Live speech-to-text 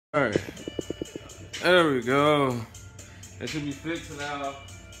Alright, there we go. It should be fixed now.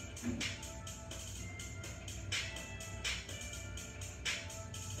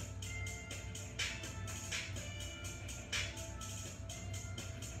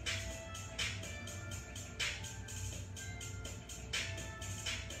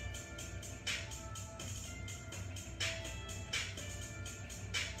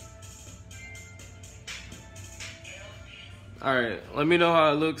 All right, let me know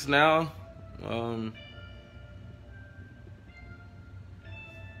how it looks now. All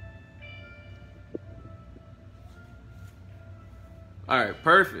right,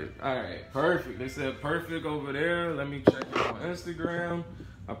 perfect. All right, perfect. They said perfect over there. Let me check it on Instagram.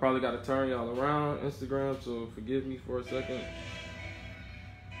 I probably got to turn y'all around Instagram, so forgive me for a second.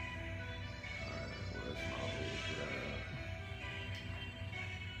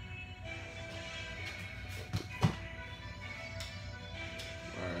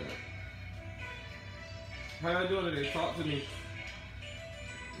 How y'all doing today? Talk to me.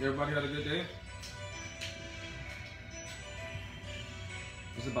 Everybody had a good day?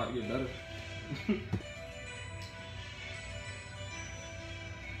 It's about to get better. There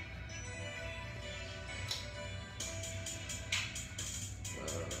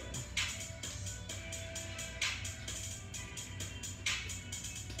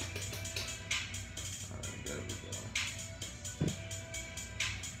we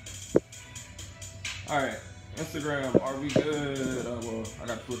go. All right. Instagram, are we good? Well, I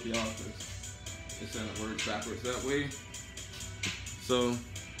gotta flip y'all because it's saying the words backwards that way. So,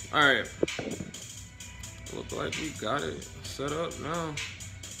 all right. Look like we got it set up now.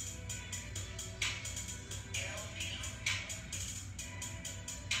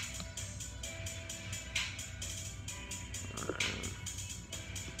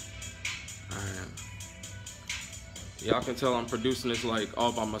 All right. Y'all can tell I'm producing this like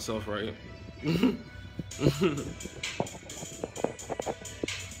all by myself, right?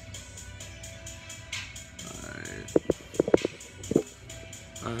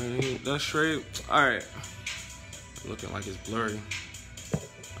 Alright, that's straight. Alright. Looking like it's blurry.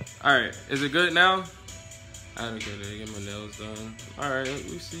 Alright, is it good now? I had to get my nails done. Alright,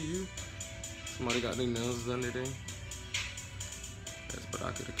 we see you. Somebody got their nails done today. Yes, but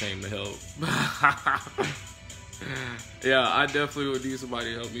I could have came to help. Yeah, I definitely would need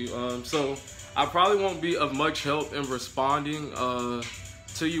somebody to help me. So I probably won't be of much help in responding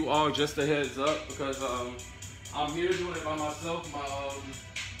to you all, just a heads up, because I'm here doing it by myself.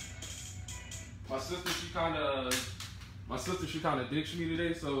 My sister, she kind of ditched me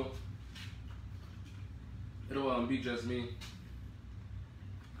today, so it'll be just me.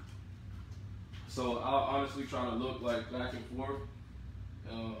 So I'll honestly try to look like back and forth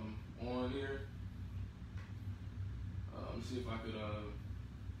on here. See if I could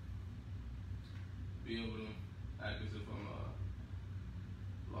be able to act as if I'm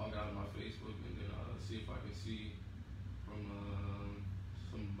logged out of my Facebook, and then see if I can see from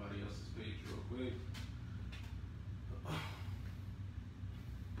somebody else's page real quick.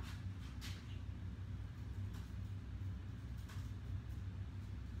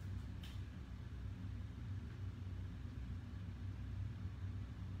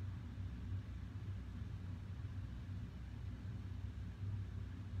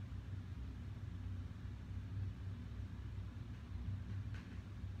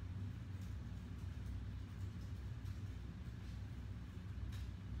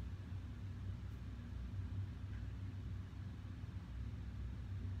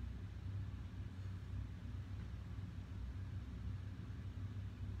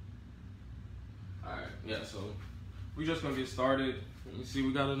 Yeah, so we just gonna get started. Let me see,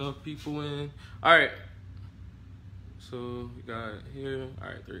 we got enough people in. All right, so we got here. All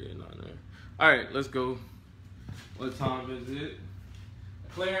right, 389 there. All right, let's go. What time is it?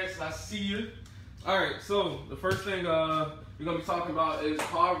 Clarence, I see you. All right, so the first thing we're gonna be talking about is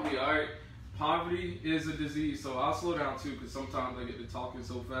poverty. All right, poverty is a disease. So I'll slow down too, because sometimes I get to talking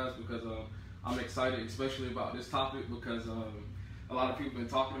so fast because I'm excited, especially about this topic, because a lot of people have been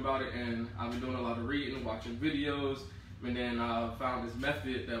talking about it, and I've been doing a lot of reading, watching videos, and then I found this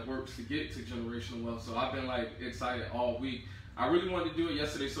method that works to get to generational wealth. So I've been like excited all week. I really wanted to do it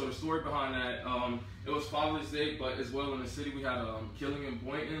yesterday. So the story behind that, it was Father's Day, but as well in the city we had a killing in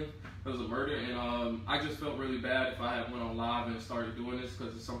Boynton. It was a murder, and I just felt really bad if I had went on live and started doing this,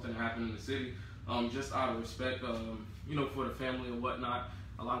 because it's something that happened in the city. Just out of respect, you know, for the family and whatnot.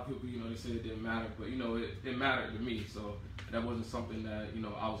 A lot of people, you know, they say it didn't matter, but you know, it mattered to me. So that wasn't something that, you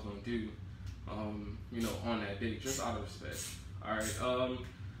know, I was gonna do, you know, on that day, just out of respect. All right.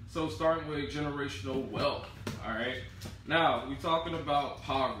 So starting with generational wealth, all right? Now, we're talking about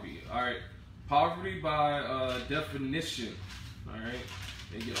poverty, all right? Poverty by definition, all right?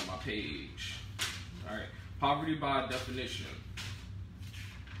 Let me get on my page, all right? Poverty by definition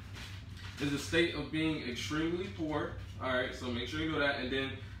is a state of being extremely poor, all right? So make sure you know that. And then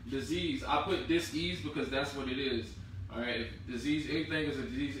disease, I put dis-ease because that's what it is, all right? If disease, anything is a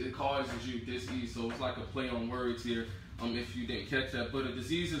disease, it causes you dis-ease. So it's like a play on words here. If you didn't catch that, but a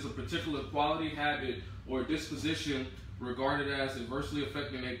disease is a particular quality, habit, or disposition regarded as adversely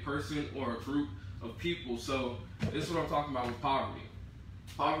affecting a person or a group of people. So this is what I'm talking about with poverty.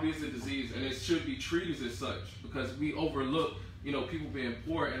 Poverty is a disease, and it should be treated as such because we overlook, you know, people being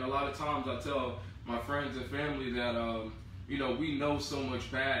poor. And a lot of times I tell my friends and family that, you know, we know so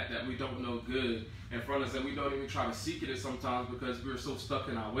much bad that we don't know good in front of us, and we don't even try to seek it sometimes because we're so stuck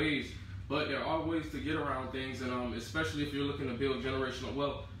in our ways. But there are ways to get around things, and especially if you're looking to build generational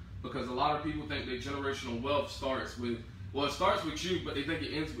wealth, because a lot of people think that generational wealth starts with, well, it starts with you, but they think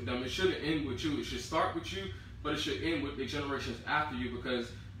it ends with them. It shouldn't end with you. It should start with you, but it should end with the generations after you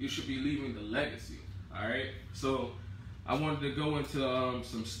because you should be leaving the legacy, all right? So I wanted to go into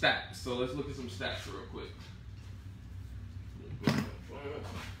some stats. So let's look at some stats real quick.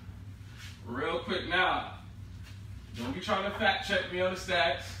 Real quick now, don't be trying to fact check me on the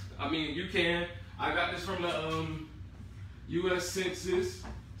stats. I mean, you can. I got this from the U.S. Census,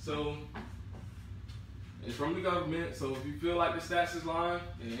 so it's from the government. So if you feel like the stats is lying,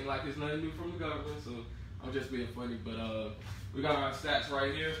 it ain't like it's nothing new from the government. So I'm just being funny, but we got our stats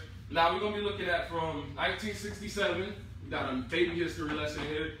right here. Now we're gonna be looking at from 1967. We got a baby history lesson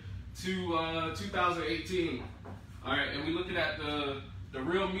here to 2018. All right, and we're looking at the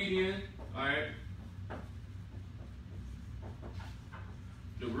real median. All right.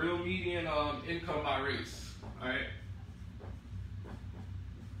 The real median income by race, all right?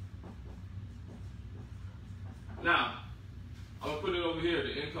 Now, I'm gonna put it over here,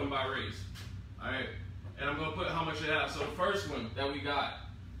 the income by race, all right? And I'm gonna put how much it has. So the first one that we got,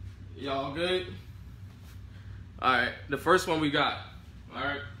 y'all good? All right, the first one we got, all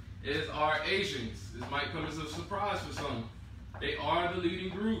right, is our Asians. This might come as a surprise for some. They are the leading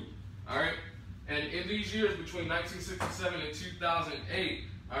group, all right? And in these years between 1967 and 2008,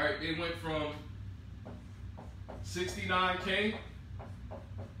 all right, they went from 69K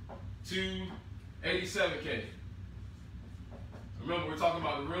to 87K. Remember, we're talking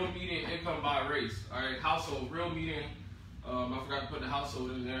about the real median income by race. All right, household, real median. I forgot to put the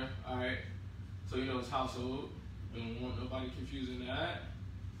household in there. All right, so you know it's household. We don't want nobody confusing that.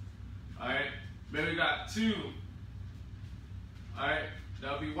 All right, then we got 2. All right,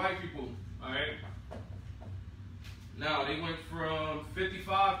 that'll be white people. All right. Now, they went from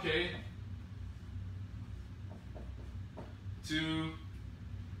 55K to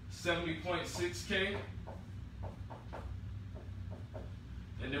 70.6K.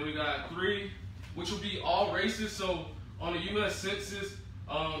 And then we got 3, which will be all races. So on the U.S. Census,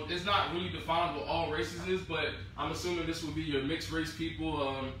 it's not really defined what all races is, but I'm assuming this will be your mixed race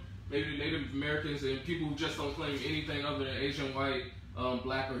people, maybe Native Americans, and people who just don't claim anything other than Asian, white,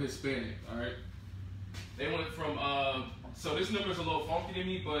 black, or Hispanic, all right? They went from, so this number is a little funky to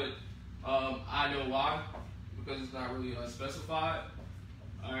me, but I know why, because it's not really specified.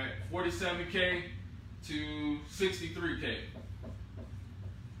 All right, 47K to 63K.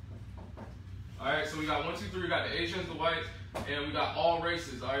 All right, so we got 1, 2, 3, we got the Asians, the whites, and we got all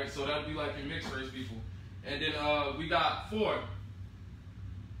races, all right? So that'd be like your mixed race people. And then we got 4.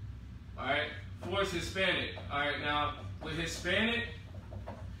 All right, 4 is Hispanic. All right, now with Hispanic,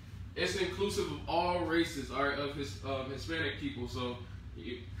 it's inclusive of all races, all right, of Hispanic people. So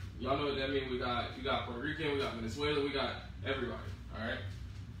y'all know what that means. We got Puerto Rican, we got Venezuela, we got everybody. All right.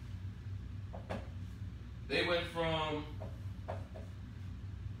 They went from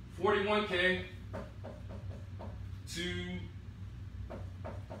 41K to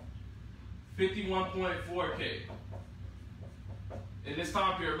 51.4K. In this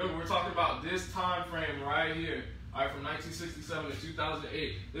time period, remember we're talking about this time frame right here. All right, from 1967 to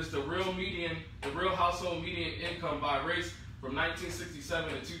 2008. This is the real median, the real household median income by race from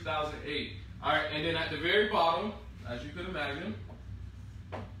 1967 to 2008. All right, and then at the very bottom, as you could imagine,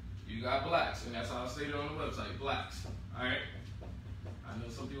 you got blacks, and that's how I stated on the website, blacks. All right. I know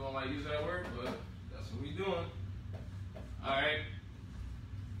some people don't like using that word, but that's what we doing. All right.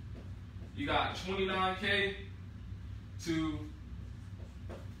 You got 29K to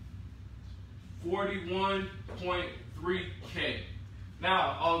 41.3K.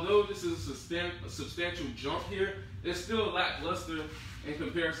 Now, although this is a substantial jump here, it's still lackluster in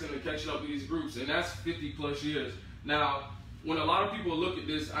comparison to catching up with these groups, and that's 50 plus years. Now, when a lot of people look at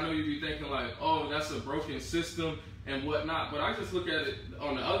this, I know you'd be thinking like, oh, that's a broken system and whatnot. But I just look at it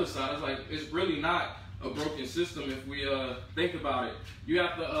on the other side. It's like, it's really not a broken system if we think about it. You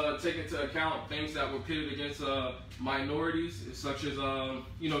have to take into account things that were pitted against minorities, such as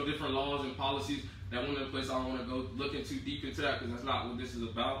you know, different laws and policies that went in place. I don't want to go looking too deep into that because that's not what this is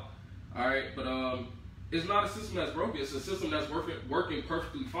about. All right, but it's not a system that's broken. It's a system that's working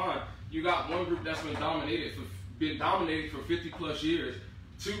perfectly fine. You got one group that's been dominated for 50 plus years.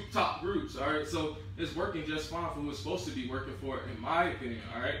 Two top groups. All right, so it's working just fine for what it's supposed to be working for, in my opinion.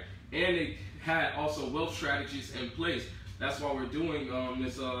 All right, and they had also wealth strategies in place. That's why we're doing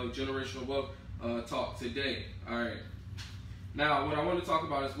this generational wealth talk today. All right. Now, what I want to talk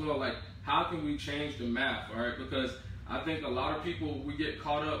about as well, like, how can we change the math? All right, because I think a lot of people, we get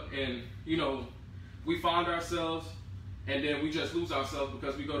caught up in, you know, we find ourselves and then we just lose ourselves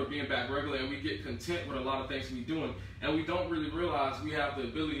because we go to being back regular and we get content with a lot of things we're doing, and we don't really realize we have the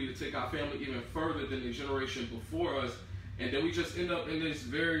ability to take our family even further than the generation before us. And then we just end up in this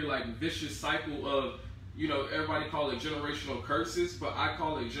very like vicious cycle of, you know, everybody call it generational curses, but I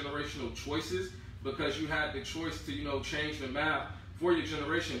call it generational choices, because you had the choice to, you know, change the math for your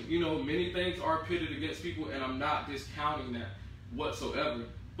generation. You know, many things are pitted against people, and I'm not discounting that whatsoever,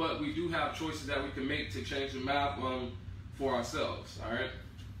 but we do have choices that we can make to change the math for ourselves. All right.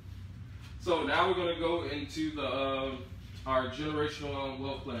 So now we're going to go into the our generational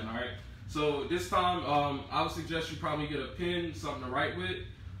wealth plan. All right. So this time, I would suggest you probably get a pen, something to write with,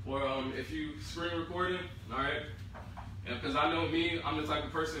 or if you screen recording, all right? Because I know me, I'm the type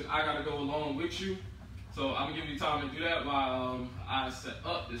of person, I got to go along with you. So I'm going to give you time to do that while I set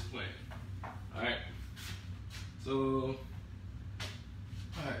up this plan, all right? So,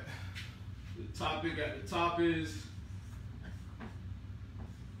 all right, the topic at the top is,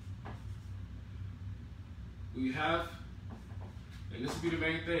 we have, and this will be the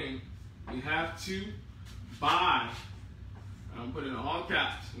main thing, we have to buy, I'm putting it in all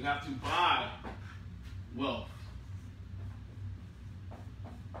caps, we have to buy wealth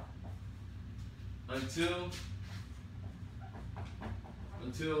until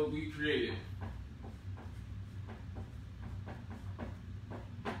we create it.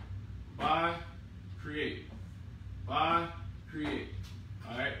 Buy, create. Buy, create.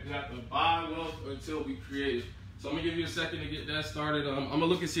 All right, we have to buy wealth until we create it. So I'm gonna give you a second to get that started. I'm gonna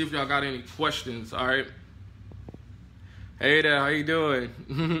look and see if y'all got any questions. All right. Hey there, how you doing?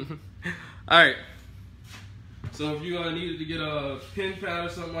 All right. So if you needed to get a pen pad or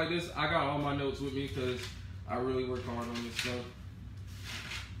something like this, I got all my notes with me because I really work hard on this stuff.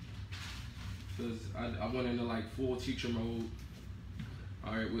 Because I went into like full teacher mode.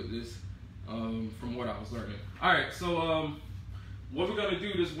 All right, with this from what I was learning. All right, so what we're gonna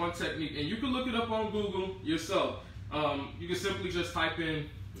do, this one technique, and you can look it up on Google yourself. You can simply just type in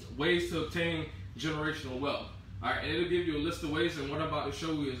ways to obtain generational wealth. All right, and it'll give you a list of ways, and what I'm about to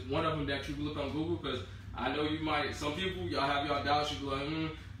show you is one of them that you can look on Google, because I know you might, some people, y'all have y'all doubts, you be like,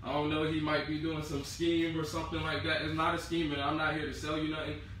 I don't know, he might be doing some scheme or something like that. It's not a scheme, and I'm not here to sell you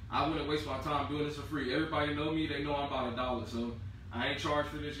nothing. I wouldn't waste my time doing this for free. Everybody know me, they know I'm about $1, so I ain't charged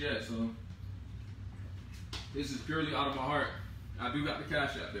for this yet, so this is purely out of my heart. I do got the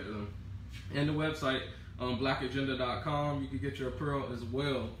Cashapp there, though. And the website, BLKagenda.com. You can get your apparel as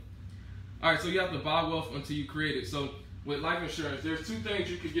well. All right, so you have to buy wealth until you create it. So with life insurance, there's two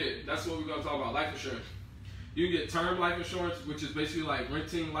things you can get. That's what we're going to talk about, life insurance. You can get term life insurance, which is basically like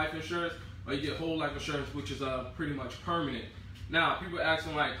renting life insurance, or you get whole life insurance, which is pretty much permanent. Now, people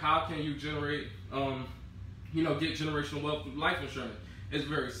asking like, how can you generate, you know, get generational wealth through life insurance? It's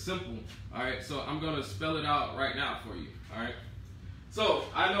very simple. All right, so I'm going to spell it out right now for you. All right. So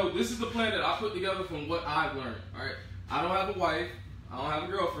I know this is the plan that I put together from what I've learned. All right. I don't have a wife. I don't have a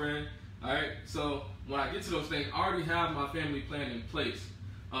girlfriend. All right. So when I get to those things, I already have my family plan in place.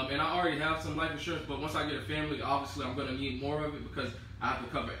 And I already have some life insurance, but once I get a family, obviously I'm going to need more of it because I have to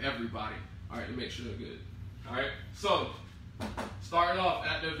cover everybody. All right, to make sure they're good. All right. So starting off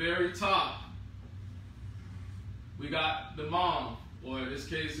at the very top, we got the mom, or in this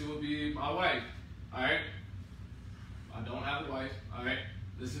case, it would be my wife. All right. I don't have a wife, all right?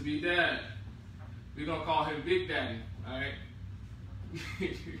 This would be dad. We're gonna call him Big Daddy, all right?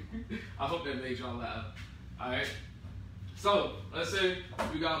 I hope that made y'all laugh, all right? So, let's say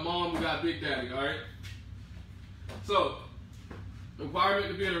we got mom, we got Big Daddy, all right? So, the requirement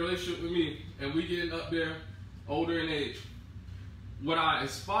to be in a relationship with me, and we getting up there, older in age, what I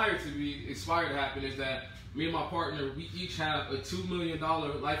aspire to happen is that me and my partner, we each have a $2 million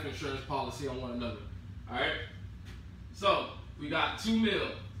life insurance policy on one another, all right? So, we got 2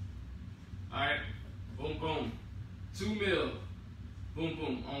 mil. All right, boom, boom. 2 mil, boom,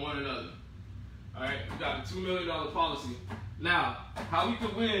 boom, on one another. All right, we got a $2 million policy. Now, how we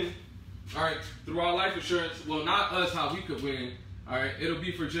could win, all right, through our life insurance, well, not us how we could win, all right, it'll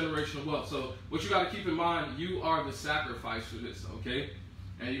be for generational wealth. So what you got to keep in mind, you are the sacrifice for this, okay?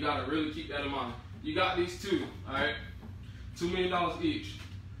 And you got to really keep that in mind. You got these two, all right, $2 million each,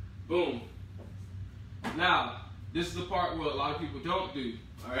 boom. Now, this is the part where a lot of people don't do,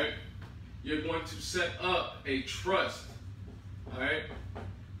 all right? You're going to set up a trust, all right?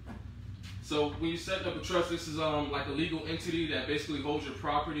 So when you set up a trust, this is like a legal entity that basically holds your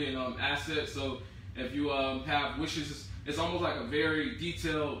property and assets. So if you have wishes, it's almost like a very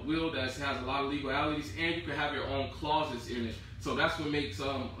detailed will that has a lot of legalities, and you can have your own clauses in it. So that's what makes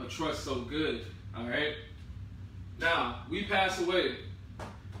a trust so good, all right? Now, we pass away,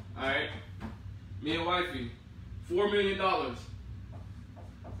 all right? Me and wifey, $4 million.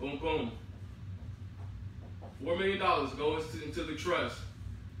 Boom, boom. $4 million goes into the trust.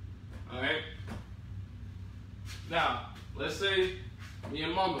 All right. Now, let's say me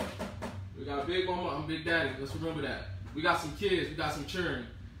and mama, we got a big mama, I'm big daddy. Let's remember that. We got some kids, we got some children.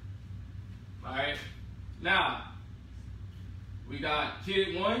 All right. Now, we got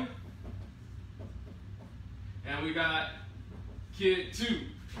kid 1, and we got kid 2.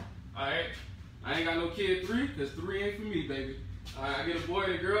 All right. I ain't got no kid 3, because 3 ain't for me, baby. All right. I get a boy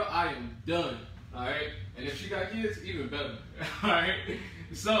and a girl, I am done. All right. And if she got kids, even better. All right.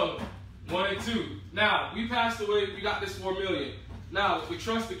 So, 1 and 2. Now, we passed away, we got this $4 million. Now, with the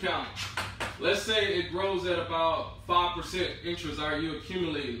trust account, let's say it grows at about 5% interest, all right, you're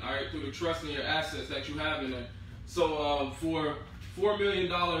accumulating, all right, through the trust and your assets that you have in there. So, for $4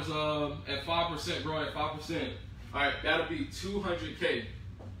 million at 5%, growing at 5%, all right, that'll be $200K.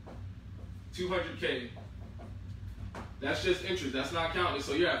 $200K. That's just interest, that's not counting.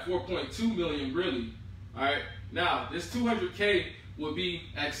 So, you're at $4.2 million, really, all right. Now, this $200K will be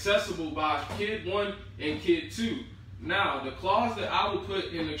accessible by kid 1 and kid 2. Now, the clause that I will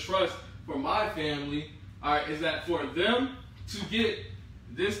put in the trust for my family, all right, is that for them to get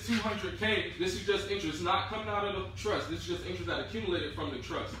this $200K, this is just interest, not coming out of the trust. This is just interest that accumulated from the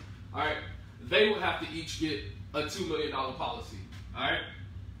trust. All right, they will have to each get a $2 million policy. All right,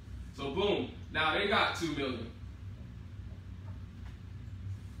 so boom, now they got $2 million.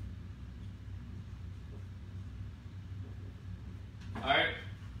 All right,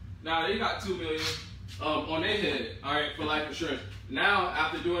 now they got $2 million on their head, all right, for life insurance. Now,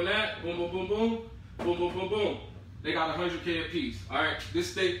 after doing that, boom, boom, boom, boom, boom, boom, boom, boom, they got $100K apiece. All right,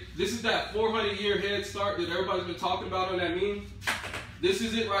 this is that 400-year head start that everybody's been talking about on that meme. This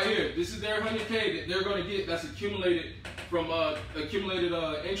is it right here. This is their $100K that they're gonna get. That's accumulated from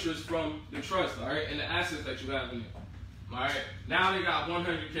interest from the trust, all right, and the assets that you have in it. All right, now they got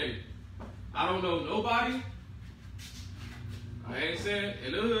 $100K. I don't know nobody. I ain't saying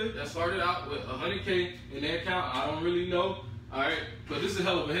in the hood that started out with $100K in their account. I don't really know, all right? But this is a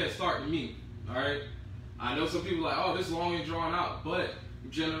hell of a head start to me, all right? I know some people are like, oh, this is long and drawn out, but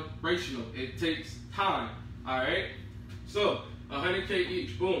generational. It takes time, all right? So, $100K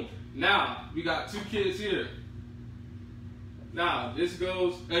each, boom. Now, we got 2 kids here. Now, this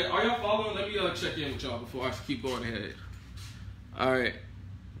goes, hey, are y'all following? Let me check in with y'all before I keep going ahead. All right,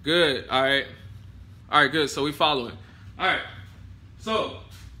 good, all right. All right, good, so we following. All right. So,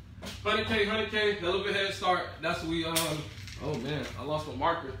 100K, hell of a head start. That's what we, oh man, I lost my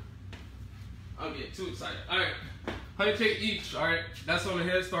marker. I'm getting too excited. All right, 100K each, all right? That's on the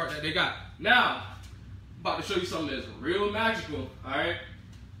head start that they got. Now, I'm about to show you something that's real magical, all right?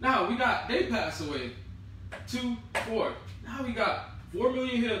 Now, they passed away, 2, 4. Now we got $4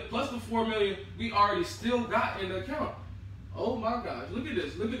 million here, plus the $4 million we already still got in the account. Oh my gosh, look at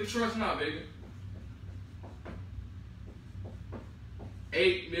this. Look at the trust now, baby.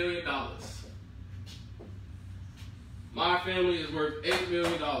 $8 million. My family is worth $8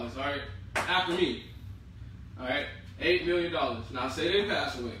 million, all right? After me, all right? $8 million. Now, say they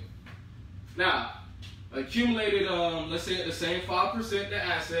pass away. Now, accumulated, let's say at the same 5% the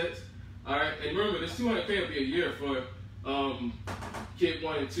assets, all right? And remember, this $200K will be a year for kid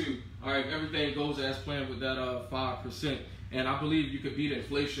 1 and 2, all right? Everything goes as planned with that 5%. And I believe you could beat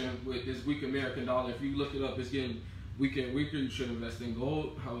inflation with this weak American dollar. If you look it up, it's getting weaker and weaker. You should invest in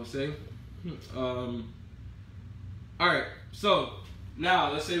gold, I would say. All right, so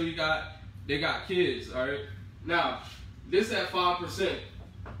now let's say they got kids, all right? Now, this at 5%,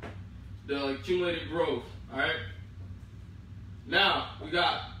 the accumulated growth, all right? Now, we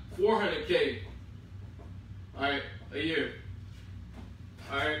got $400K, all right, a year,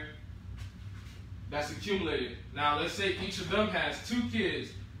 all right? That's accumulated. Now, let's say each of them has 2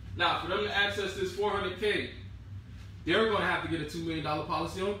 kids. Now, for them to access this $400K, they're going to have to get a $2 million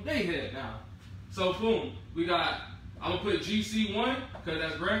policy on their head now. So boom, we got, I'm going to put GC1 because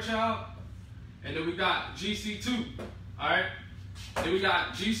that's grandchild. And then we got GC2, all right? Then we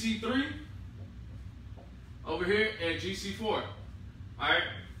got GC3 over here and GC4, all right?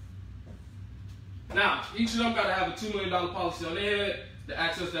 Now, each of them got to have a $2 million policy on their head to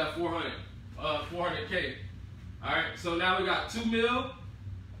access that 400K, all right? So now we got 2 mil,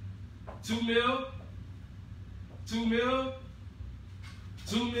 2 mil, 2 mil,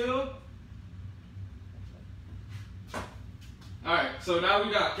 2 mil. All right, so now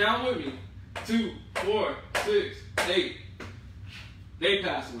we got, count with me, 2, 4, 6, 8. They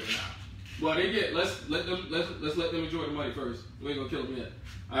pass away now. Well, they get, let's let them enjoy the money first. We ain't gonna kill them yet.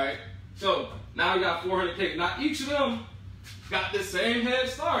 All right. So now we got 400K. Now each of them got the same head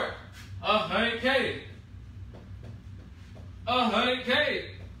start. 100K. 100K.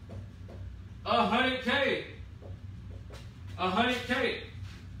 100K. 100K.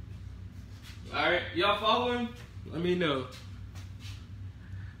 All right, y'all following? Let me know.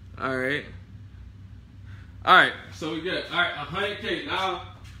 All right. All right, so we good. All right, 100K.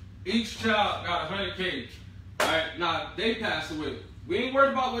 Now, each child got 100K. All right, now they pass away. We ain't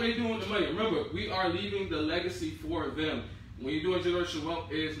worried about what they do with the money. Remember, we are leaving the legacy for them. When you're doing generational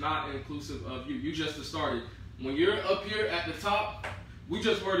wealth, it is not inclusive of you. You just started. When you're up here at the top, we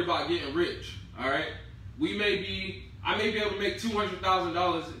just worried about getting rich. All right, I may be able to make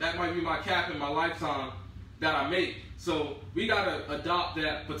 $200,000. That might be my cap in my lifetime that I make. So we gotta adopt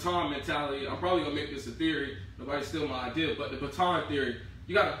that baton mentality. I'm probably gonna make this a theory. Nobody steal my idea, but the baton theory.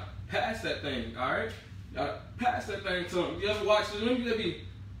 You gotta pass that thing, all right? You gotta pass that thing to them. You ever watch it?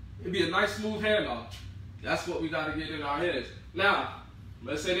 It'd be a nice smooth handoff. That's what we gotta get in our heads. Now,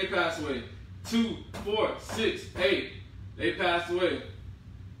 let's say they pass away. 2, 4, 6, 8. They pass away.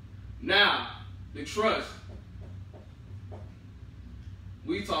 Now, the trust.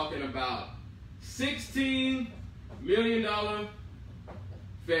 We talking about $16 million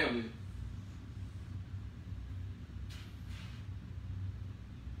family.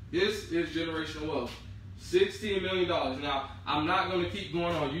 This is generational wealth. $16 million. Now, I'm not going to keep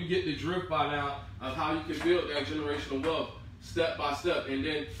going on. You get the drift by now of how you can build that generational wealth step by step. And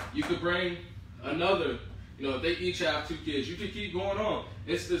then you could bring another, if they each have 2 kids, you can keep going on.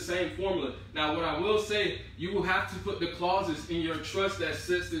 It's the same formula. Now, what I will say, you will have to put the clauses in your trust that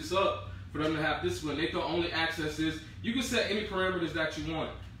sets this up for them to have discipline. They can only access this. You can set any parameters that you want,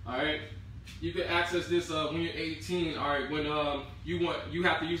 all right? You can access this when you're 18, all right? When you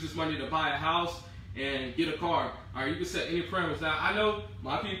have to use this money to buy a house and get a car, all right? You can set any parameters. Now, I know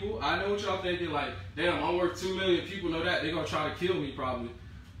my people, I know what y'all thinking, like, damn, I'm worth 2 million. People know that. They're going to try to kill me probably.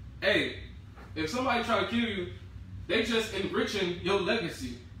 Hey, if somebody try to kill you, they just enriching your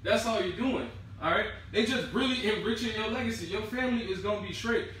legacy. That's all you're doing, all right? They just really enriching your legacy. Your family is going to be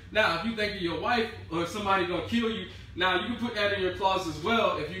straight. Now, if you think of your wife or somebody going to kill you, now you can put that in your clause as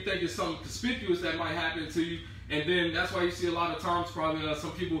well if you think it's something conspicuous that might happen to you. And then that's why you see a lot of times probably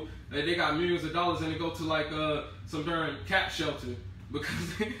some people, they got millions of dollars and they go to like some darn cat shelter because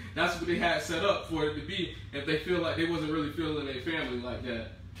that's what they had set up for it to be if they feel like they wasn't really feeling their family like that.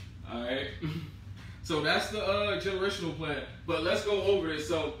 All right. So that's the generational plan. But let's go over it.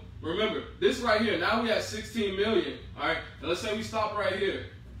 So remember, this right here, now we have 16 million. All right. Now let's say we stop right here.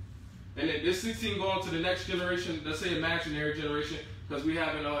 And then this 16 going to the next generation, let's say imaginary generation, because we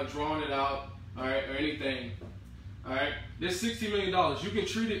haven't drawn it out, all right, or anything. All right. This $16 million, you can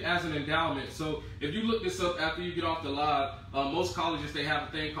treat it as an endowment. So if you look this up after you get off the live, most colleges, they have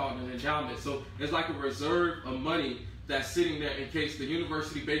a thing called an endowment. So it's like a reserve of money that's sitting there in case the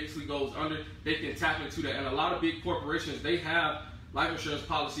university basically goes under, they can tap into that. And a lot of big corporations, they have life insurance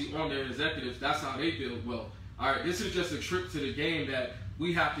policy on their executives. That's how they build wealth. All right, this is just a trick to the game that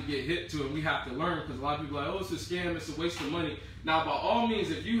we have to get hit to and we have to learn, because a lot of people are like, oh, it's a scam, it's a waste of money. Now, by all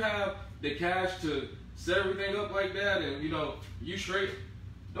means, if you have the cash to set everything up like that and, you straight,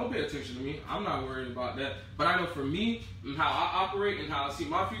 don't pay attention to me. I'm not worried about that. But I know for me and how I operate and how I see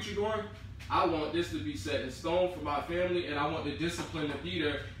my future going, I want this to be set in stone for my family, and I want the discipline to be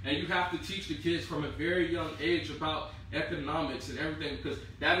there. And you have to teach the kids from a very young age about economics and everything, because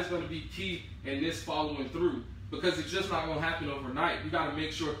that is going to be key in this following through. Because it's just not going to happen overnight. You got to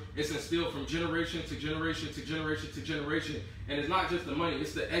make sure it's instilled from generation to generation to generation to generation. And it's not just the money,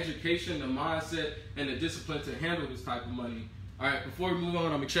 it's the education, the mindset, and the discipline to handle this type of money. All right, before we move on,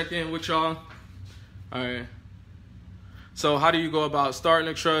 I'm going to check in with y'all. All right. So how do you go about starting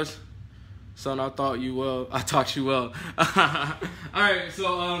a trust? Son, I taught you well. All right,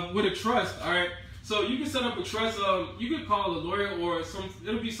 so with a trust, all right, so you can set up a trust. You can call a lawyer or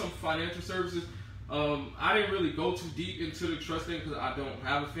it'll be some financial services I didn't really go too deep into the trust thing because I don't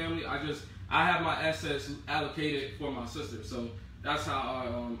have a family. I have my assets allocated for my sister, so that's how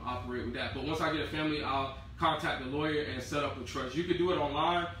I operate with that. But once I get a family, I'll contact the lawyer and set up a trust. You could do it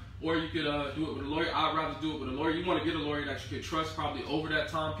online, or you could do it with a lawyer. I'd rather do it with a lawyer. You want to get a lawyer that you can trust probably over that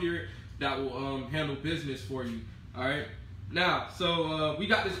time period that will handle business for you. All right. Now, so we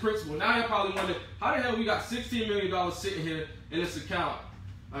got this principal. Now you're probably wondering, how the hell we got $16 million sitting here in this account?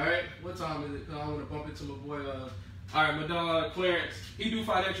 All right. What time is it? I want to bump into my boy. All right, my dog Clarence. He do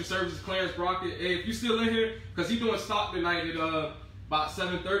financial services. Clarence Brockett. Hey, if you still in here, cause he doing stock tonight at about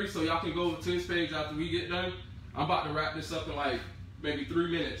 7:30, so y'all can go over to his page after we get done. I'm about to wrap this up in like maybe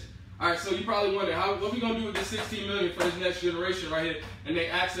 3 minutes. All right, so you probably wonder what we gonna do with this $16 million for this next generation right here, and they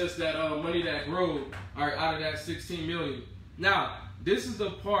access that money that grew, all right, out of that $16 million. Now, this is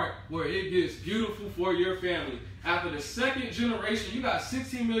the part where it gets beautiful for your family. After the second generation, you got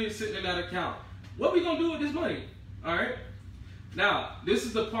 $16 million sitting in that account. What we gonna do with this money? All right. Now, this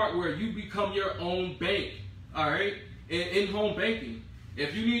is the part where you become your own bank. All right, in home banking.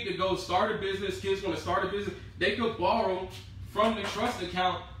 If you need to go start a business, kids want to start a business, they could borrow from the trust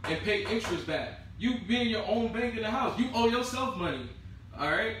account and pay interest back. You being your own bank in the house, you owe yourself money. All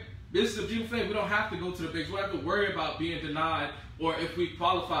right. This is a beautiful thing. We don't have to go to the banks. We don't have to worry about being denied or if we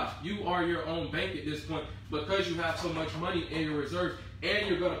qualify. You are your own bank at this point because you have so much money in your reserves, and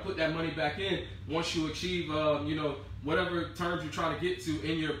you're going to put that money back in once you achieve, you know, whatever terms you're trying to get to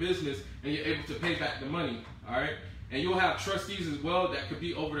in your business, and you're able to pay back the money. All right, and you'll have trustees as well that could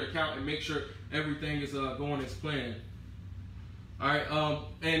be over the account and make sure everything is going as planned. All right,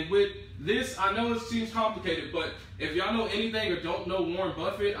 and with this, I know it seems complicated, but if y'all know anything or don't know Warren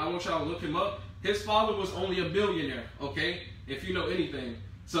Buffett, I want y'all to look him up. His father was only a millionaire, okay? If you know anything.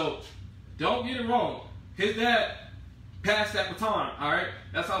 So, don't get it wrong. His dad passed that baton, all right?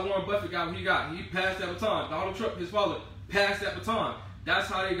 That's how Warren Buffett got what he got. He passed that baton. Donald Trump, his father, passed that baton. That's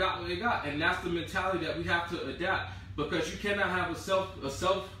how they got what they got, and that's the mentality that we have to adapt, because you cannot have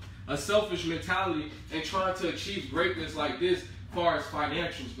a selfish mentality and trying to achieve greatness like this as far as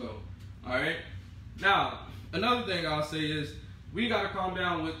financials go. All right. Now, another thing I'll say is we gotta calm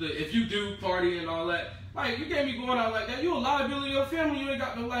down with if you do party and all that. Like, you can't be going out like that. You a liability to your family. You ain't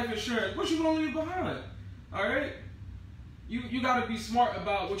got no life insurance. What you gonna leave behind? All right. You gotta be smart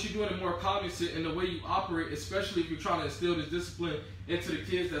about what you're doing and more cognizant in the way you operate, especially if you're trying to instill this discipline into the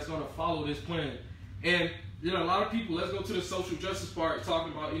kids that's gonna follow this plan. And you know, a lot of people. Let's go to the social justice part,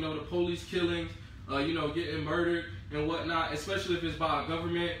 talking about, you know, the police killings, you know, getting murdered and whatnot, especially if it's by a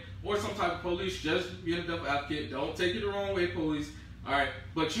government or some type of police. Just being a devil advocate. Don't take it the wrong way, police. All right.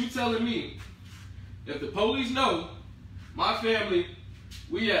 But you telling me, if the police know my family,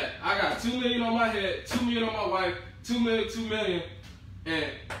 I got $2 million on my head, $2 million on my wife, $2 million, and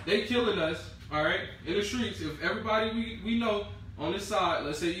they killing us, all right, in the streets. If everybody we know on this side,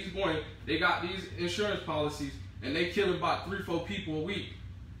 let's say East Point, they got these insurance policies, and they killing about 3-4 people a week.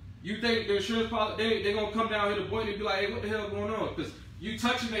 You think the insurance policy, they gonna come down here to Boynton and be like, hey, what the hell going on? Because you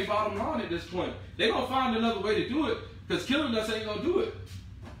touching their bottom line at this point. They gonna find another way to do it, because killing us ain't gonna do it.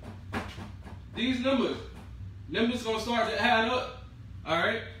 These numbers gonna start to add up. All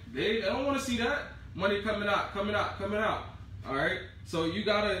right, they don't want to see that money coming out. All right, so you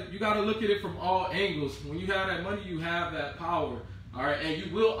gotta look at it from all angles. When you have that money, you have that power. All right, and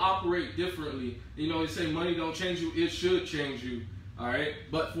you will operate differently. You know, they say money don't change you; it should change you. All right,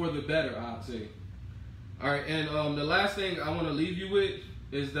 but for the better, I'd say. All right, and the last thing I want to leave you with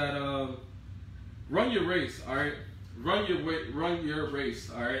is that run your race. All right, run your race.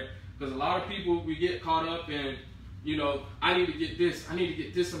 All right, because a lot of people, we get caught up in, you know, I need to get this, I need to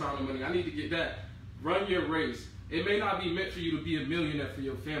get this amount of money, I need to get that. Run your race. It may not be meant for you to be a millionaire for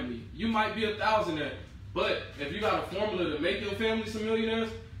your family. You might be a thousandaire, but if you got a formula to make your family some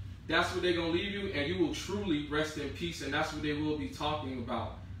millionaires, that's what they're going to leave you, and you will truly rest in peace, and that's what they will be talking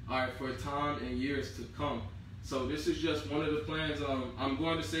about, all right, for time and years to come. So this is just one of the plans. I'm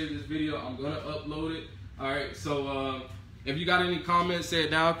going to save this video. I'm going to upload it, all right? So if you got any comments, say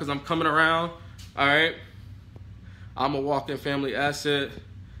it down, because I'm coming around, all right? I'm a walk-in family asset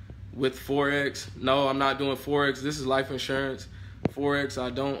with Forex. No, I'm not doing Forex. This is life insurance. Forex, I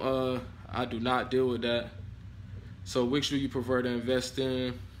do not deal with that. So which do you prefer to invest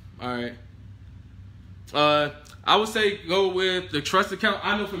in? All right. I would say go with the trust account.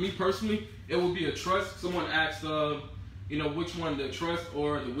 I know for me personally, it would be a trust. Someone asked, you know, which one, the trust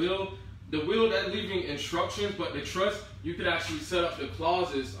or the will. The will, that's leaving instructions, but the trust, you could actually set up the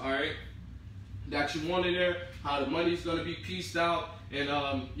clauses, all right, that you want in there, how the money's going to be pieced out, and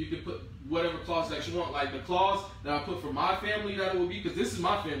you can put whatever clause that you want. Like the clause that I put for my family, that it will be, because this is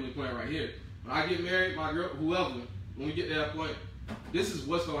my family plan right here. When I get married, my girl, whoever, when we get to that point, this is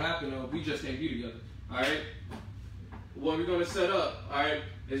what's gonna happen. We just can't be together. All right. What we're gonna set up, all right,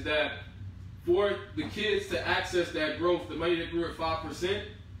 is that for the kids to access that growth, the money that grew at 5%,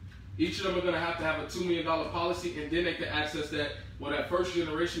 each of them are gonna have to have a $2 million policy, and then they can access that. Well, that first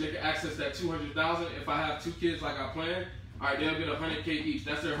generation, they can access that $200,000. If I have 2 kids like I planned, all right, they'll get $100K each.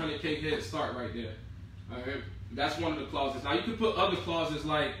 That's their $100K head start right there. All right, that's one of the clauses. Now you can put other clauses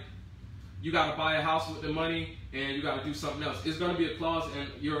like you got to buy a house with the money and you got to do something else. It's going to be a clause, and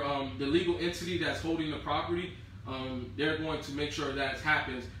your the legal entity that's holding the property, they're going to make sure that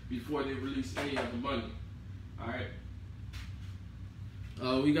happens before they release any of the money. All right.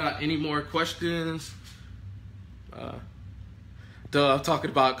 We got any more questions? I'm talking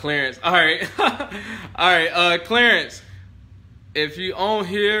about Clarence. All right. All right, Clarence, if you on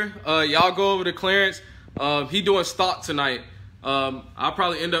here, y'all go over to Clarence. He doing stock tonight. I'll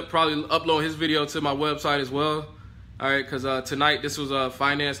probably end up uploading his video to my website as well. All right, because tonight this was a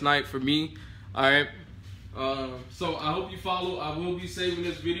finance night for me. All right. So I hope you follow. I will be saving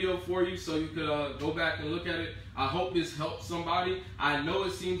this video for you so you could go back and look at it. I hope this helps somebody. I know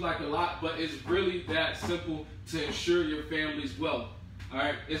it seems like a lot, but it's really that simple to ensure your family's wealth. All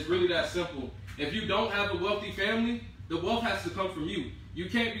right, it's really that simple. If you don't have a wealthy family, the wealth has to come from you. You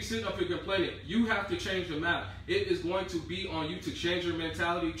can't be sitting up here complaining. You have to change the map. It is going to be on you to change your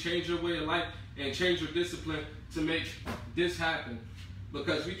mentality, change your way of life, and change your discipline to make this happen.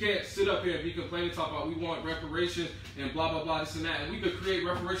 Because we can't sit up here and be complaining, talk about we want reparations and blah, blah, blah, this and that. And we could create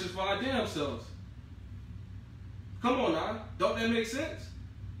reparations for our damn selves. Come on now. Don't that make sense?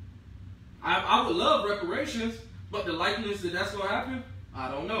 I would love reparations, but the likeliness that that's going to happen,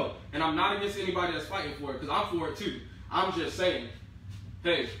 I don't know. And I'm not against anybody that's fighting for it, because I'm for it too. I'm just saying,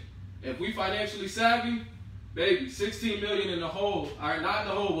 hey, if we financially savvy, baby, 16 million in the hole, all right, not in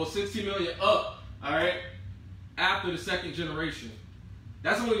the hole, well, 16 million up, all right, after the second generation.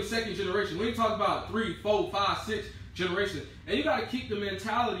 That's only the second generation. We ain't talking about 3, 4, 5, 6 generations. And you got to keep the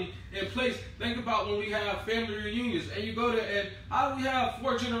mentality in place. Think about when we have family reunions and you go there and how do we have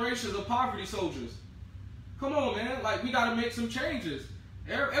 4 generations of poverty soldiers? Come on, man. Like, we got to make some changes.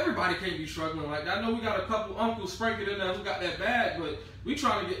 Everybody can't be struggling like that. I know we got a couple uncles sprinkled in there who got that bag, but we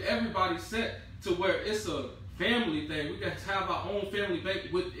trying to get everybody set to where it's a family thing. We got to have our own family bank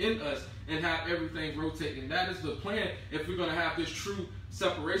within us and have everything rotating. That is the plan if we're going to have this true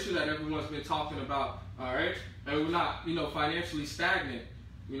separation that everyone's been talking about, all right? And we're not, financially stagnant.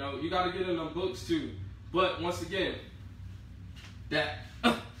 You got to get in them books too. But once again,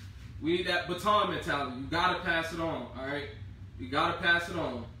 we need that baton mentality. You got to pass it on, all right? You got to pass it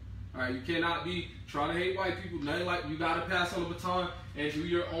on, all right? You cannot be trying to hate white people, nothing like you got to pass on the baton and do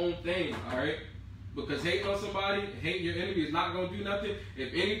your own thing, all right? Because hating on somebody, hating your enemy is not going to do nothing.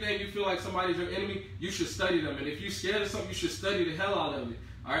 If anything, you feel like somebody's your enemy, you should study them. And if you're scared of something, you should study the hell out of it.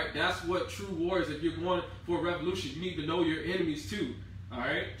 All right? That's what true war is. If you're going for a revolution, you need to know your enemies too. All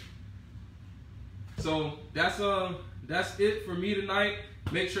right? So that's it for me tonight.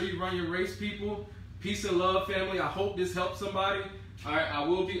 Make sure you run your race, people. Peace and love, family. I hope this helps somebody. All right? I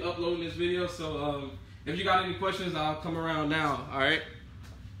will be uploading this video. So if you got any questions, I'll come around now. All right?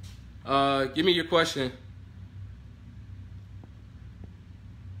 Give me your question.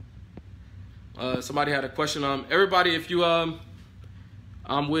 Somebody had a question. Everybody, if you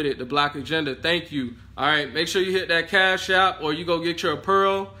I'm with it. The BLK Agenda. Thank you. All right. Make sure you hit that Cashapp or you go get your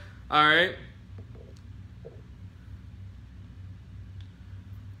pearl. All right.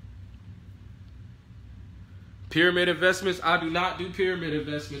 Pyramid investments. I do not do pyramid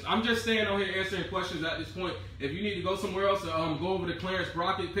investments. I'm just staying on here answering questions at this point. If you need to go somewhere else, go over to Clarence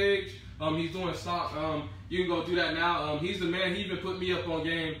Brockett page. He's doing stock. You can go do that now. He's the man. He even put me up on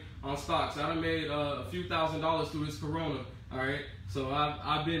game on stocks. I done made a few $1,000s through this Corona. All right. So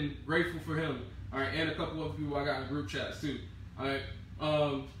I've been grateful for him. All right, and a couple of people I got in group chats too. All right.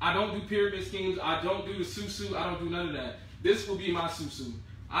 I don't do pyramid schemes. I don't do the susu. I don't do none of that. This will be my susu.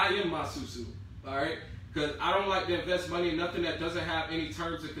 I am my susu. All right. Because I don't like to invest money in nothing that doesn't have any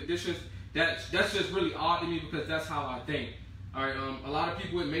terms and conditions. That's just really odd to me because that's how I think. All right, a lot of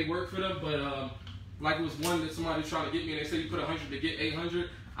people, it may work for them, but like it was one that somebody was trying to get me and they said you put 100 to get 800.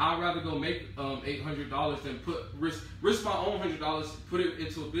 I'd rather go make $800 than risk my own $100, put it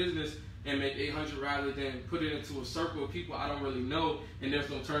into a business and make 800 rather than put it into a circle of people I don't really know and there's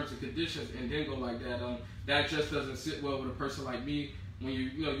no terms and conditions and then go like that. That just doesn't sit well with a person like me. When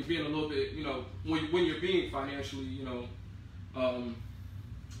you're being a little bit, when you're being financially,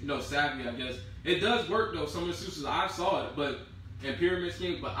 savvy, I guess. It does work though. Some of the suits I saw it, but in pyramid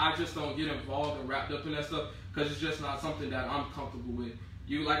schemes, but I just don't get involved and wrapped up in that stuff because it's just not something that I'm comfortable with.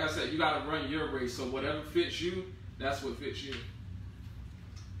 you, like I said, you gotta run your race. So whatever fits you, that's what fits you.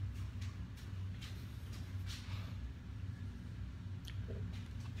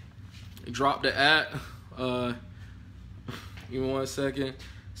 Drop the @ give me 1 second.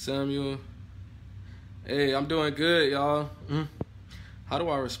 Samuel. Hey, I'm doing good, y'all. How do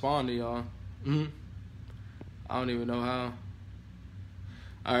I respond to y'all? I don't even know how.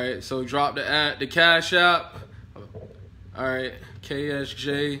 All right, so drop the @ the Cash App. All right,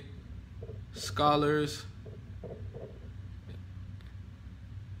 ksjscholars.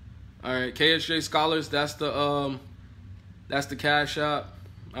 All right, ksjscholars. That's the Cash App.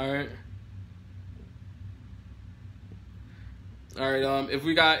 All right. All right. If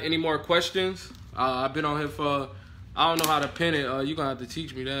we got any more questions, I've been on here for. I don't know how to pin it. You're gonna have to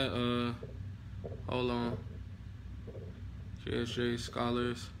teach me that. Hold on.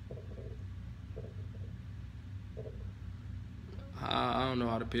 ksjscholars. I don't know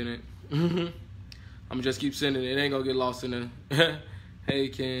how to pin it. I'm gonna just keep sending it. It ain't gonna get lost in the. Hey,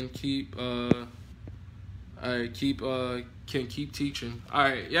 can keep. All right, can keep teaching. All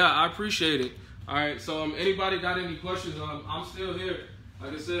right, yeah, I appreciate it. All right, so anybody got any questions? I'm still here.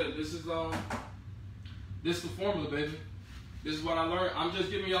 Like I said, this is the formula, baby. This is what I learned. I'm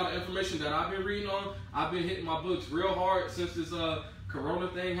just giving y'all the information that I've been reading on. I've been hitting my books real hard since this Corona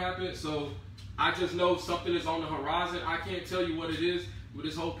thing happened. So I just know something is on the horizon. I can't tell you what it is with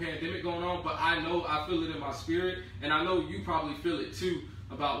this whole pandemic going on, but I know I feel it in my spirit, and I know you probably feel it too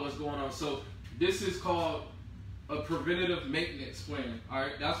about what's going on. So this is called a preventative maintenance plan. All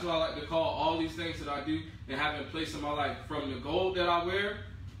right, that's what I like to call all these things that I do and have in place in my life. From the gold that I wear,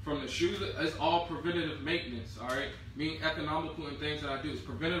 from the shoes, it's all preventative maintenance. All right, being economical in things that I do is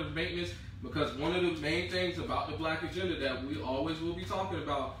preventative maintenance, because one of the main things about the Black Agenda that we always will be talking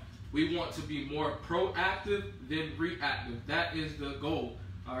about, we want to be more proactive than reactive. That is the goal.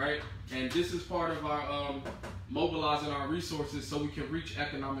 All right, and this is part of our mobilizing our resources so we can reach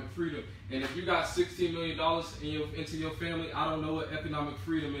economic freedom. And if you got $16 million into your family, I don't know what economic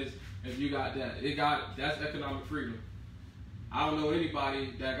freedom is. If you got that, that's economic freedom. I don't know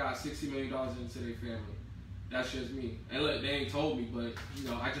anybody that got $60 million into their family. That's just me. And look, they ain't told me, but you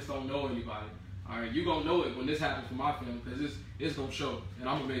know, I just don't know anybody. All right, you gonna know it when this happens for my family, because it's gonna show, and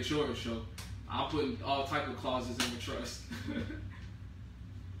I'm gonna make sure it show. I'm putting all type of clauses in the trust.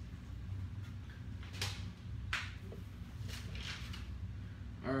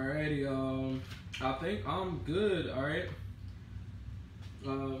 Alrighty, I think I'm good. All right.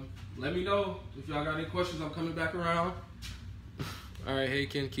 Let me know if y'all got any questions. I'm coming back around. All right, hey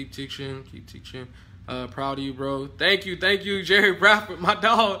Ken, keep teaching, keep teaching. Proud of you, bro. Thank you, Jerry Bradford, my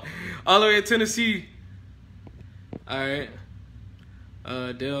dog, all the way in Tennessee. All right.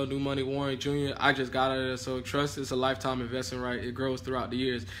 Dale, New Money, Warren Jr. I just got out of there, so trust is a lifetime investment, right? It grows throughout the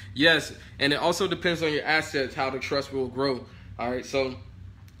years. Yes, and it also depends on your assets, how the trust will grow. All right, so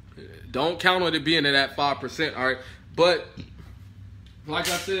don't count on it being at that 5%. All right, but like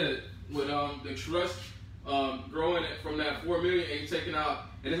I said, with the trust growing from that 4 million, and taking out,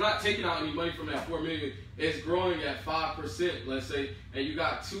 and it's not taking out any money from that 4 million, it's growing at 5%, let's say, and you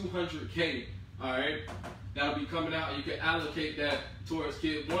got 200K. All right, that'll be coming out, and you can allocate that towards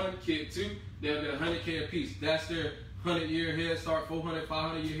kid 1, kid 2. They'll get 100K a piece. That's their 100-year head start, 400,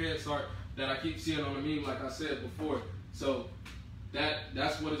 500-year head start that I keep seeing on the meme, like I said before. So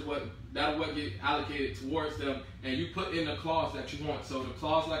that'll what get allocated towards them, and you put in the clause that you want. So the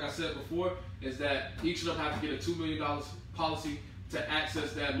clause, like I said before, is that each of them have to get a $2 million policy to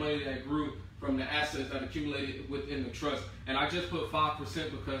access that money that grew from the assets that accumulated within the trust. And I just put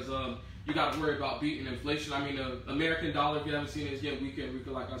 5% because you got to worry about beating inflation. I mean, the American dollar, if you haven't seen it yet, weaker,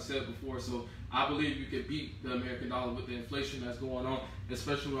 like I said before. So I believe you could beat the American dollar with the inflation that's going on,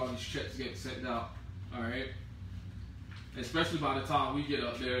 especially when all these checks get sent out. All right. Especially by the time we get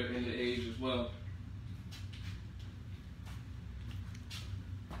up there in the age as well.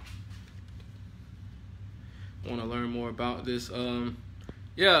 Want to learn more about this?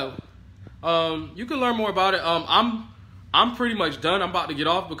 Yeah, you can learn more about it. I'm pretty much done. I'm about to get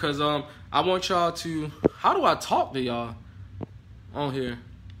off because I want y'all to. How do I talk to y'all on here?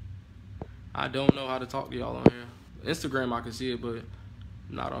 I don't know how to talk to y'all on here. Instagram, I can see it, but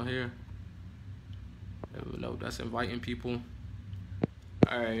not on here. No, that's inviting people.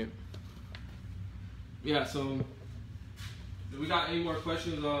 All right. Yeah, so if we got any more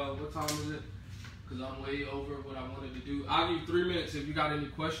questions, what time is it? Because I'm way over what I wanted to do. I'll give you 3 minutes if you got any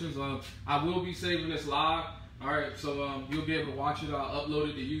questions. I will be saving this live. All right, so you'll be able to watch it. I'll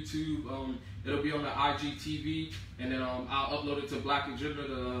upload it to YouTube. It'll be on the IGTV, and then I'll upload it to Black Agenda,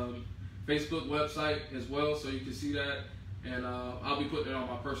 the Facebook website as well, so you can see that. and I'll be putting it on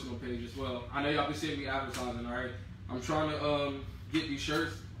my personal page as well. I know y'all be seeing me advertising, all right? I'm trying to get these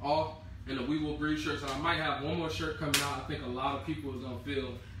shirts off, and the We Will Breathe shirts, and I might have one more shirt coming out. I think a lot of people is gonna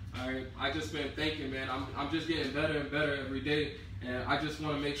feel. All right, I just been thinking, man. I'm just getting better and better every day, and I just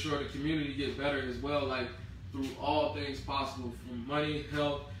want to make sure the community get better as well, like through all things possible, from money,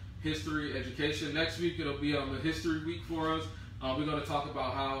 health, history, education. Next week it'll be a history week for us. We're gonna talk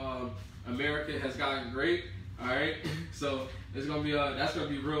about how America has gotten great. All right, so it's gonna be that's gonna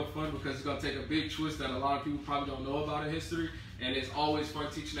be real fun because it's gonna take a big twist that a lot of people probably don't know about in history. And it's always fun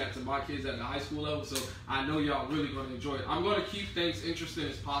teaching that to my kids at the high school level, so I know y'all really going to enjoy it. I'm going to keep things interesting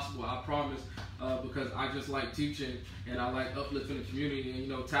as possible, I promise, because I just like teaching and I like uplifting the community and, you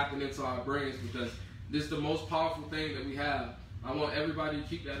know, tapping into our brains, because this is the most powerful thing that we have. I want everybody to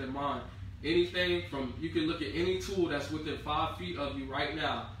keep that in mind. Anything from, you can look at any tool that's within 5 feet of you right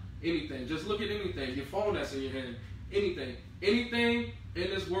now, anything. Just look at anything, your phone that's in your hand, anything. Anything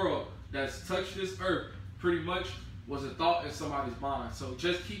in this world that's touched this earth, pretty much, was a thought in somebody's mind. So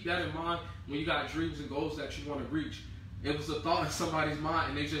just keep that in mind when you got dreams and goals that you want to reach. It was a thought in somebody's mind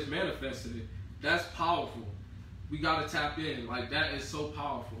and they just manifested it. That's powerful. We got to tap in. Like, that is so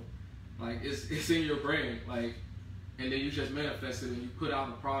powerful. Like, it's in your brain. Like, and then you just manifest it and you put out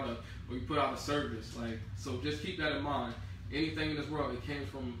a product or you put out a service. Like, so just keep that in mind. Anything in this world, it came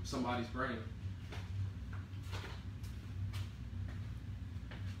from somebody's brain.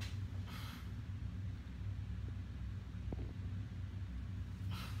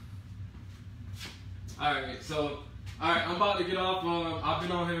 Alright, I'm about to get off. I've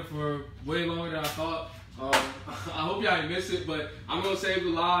been on here for way longer than I thought. I hope y'all didn't miss it, but I'm going to save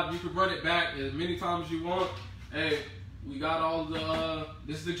the live. You can run it back as many times as you want. Hey, we got all the,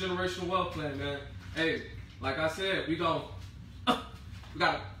 this is the generational wealth plan, man. Hey, like I said, we got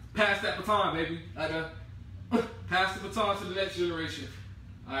to pass that baton, baby. Pass the baton to the next generation.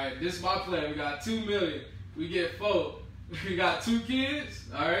 Alright, this is my plan. We got 2 million. We get 4. We got 2 kids,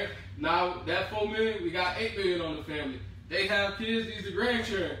 alright? Now, that 4 million, we got 8 million on the family. They have kids, these are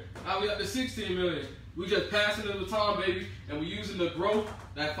grandchildren. Now we up to 16 million. We just passing the baton, baby, and we using the growth,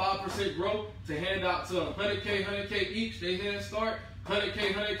 that 5% growth, to hand out to them. 100K each, they head start.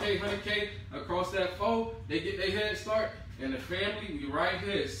 100K across that 4, they get their head start. And the family, we right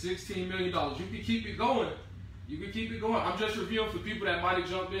here, $16 million. You can keep it going. You can keep it going. I'm just reviewing for people that might have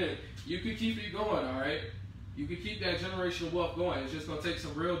jumped in. You can keep it going, alright? You can keep that generational wealth going. It's just going to take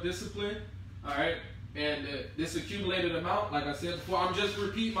some real discipline, all right? And this accumulated amount, like I said before, I'm just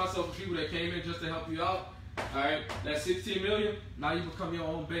repeating myself for people that came in just to help you out, all right? That 16 million, now you become your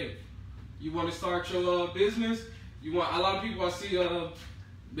own bank. You want to start your business? You want, a lot of people I see,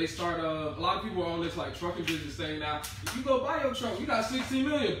 they start, a lot of people are on this like trucking business saying now, if you go buy your truck, we got 16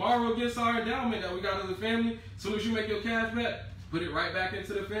 million, borrow against our endowment that we got as a family. As soon as you make your cash back, put it right back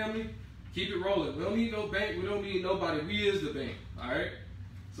into the family. Keep it rolling. We don't need no bank. We don't need nobody. We is the bank. All right?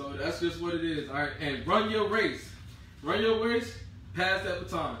 So that's just what it is. All right? And run your race. Run your race. Pass that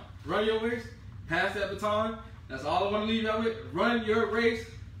baton. Run your race. Pass that baton. That's all I want to leave y'all with. Run your race.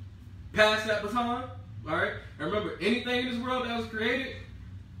 Pass that baton. All right? And remember, anything in this world that was created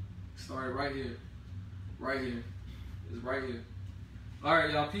started right here. Right here. It's right here. All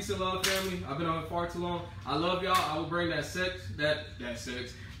right, y'all. Peace and love, family. I've been on it far too long. I love y'all. I will bring that next.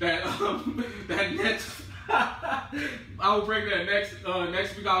 I will bring that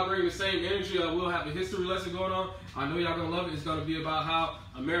next week. I'll bring the same energy. We'll have a history lesson going on. I know y'all gonna love it. It's gonna be about how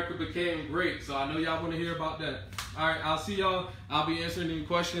America became great. So I know y'all want to hear about that. All right, I'll see y'all. I'll be answering any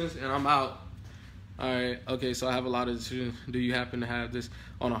questions, and I'm out. All right. Okay. So I have a lot of decisions. Do you happen to have this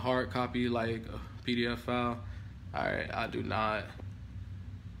on a hard copy, like a PDF file? All right. I do not.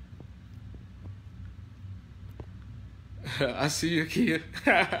 I see you, kid.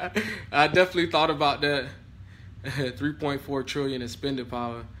 I definitely thought about that. 3.4 trillion in spending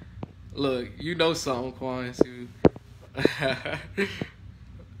power. Look, you know something, Quan.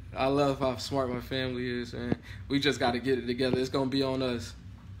 I love how smart my family is, man. We just got to get it together. It's going to be on us.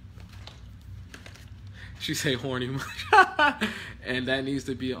 She say horny much. And that needs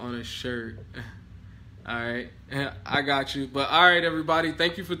to be on a shirt. All right. I got you. But all right, everybody.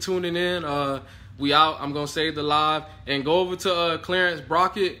 Thank you for tuning in. We out. I'm going to save the live. And go over to Clarence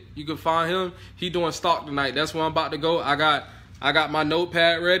Brockett. You can find him. He doing stock tonight. That's where I'm about to go. I got my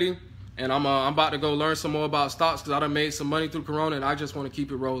notepad ready. And I'm about to go learn some more about stocks because I done made some money through Corona. And I just want to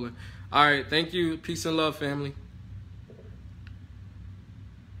keep it rolling. All right. Thank you. Peace and love, family.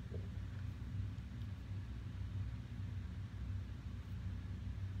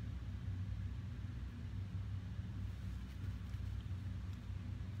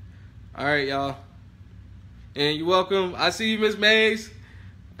 All right, y'all. And you're welcome. I see you, Miss Mays.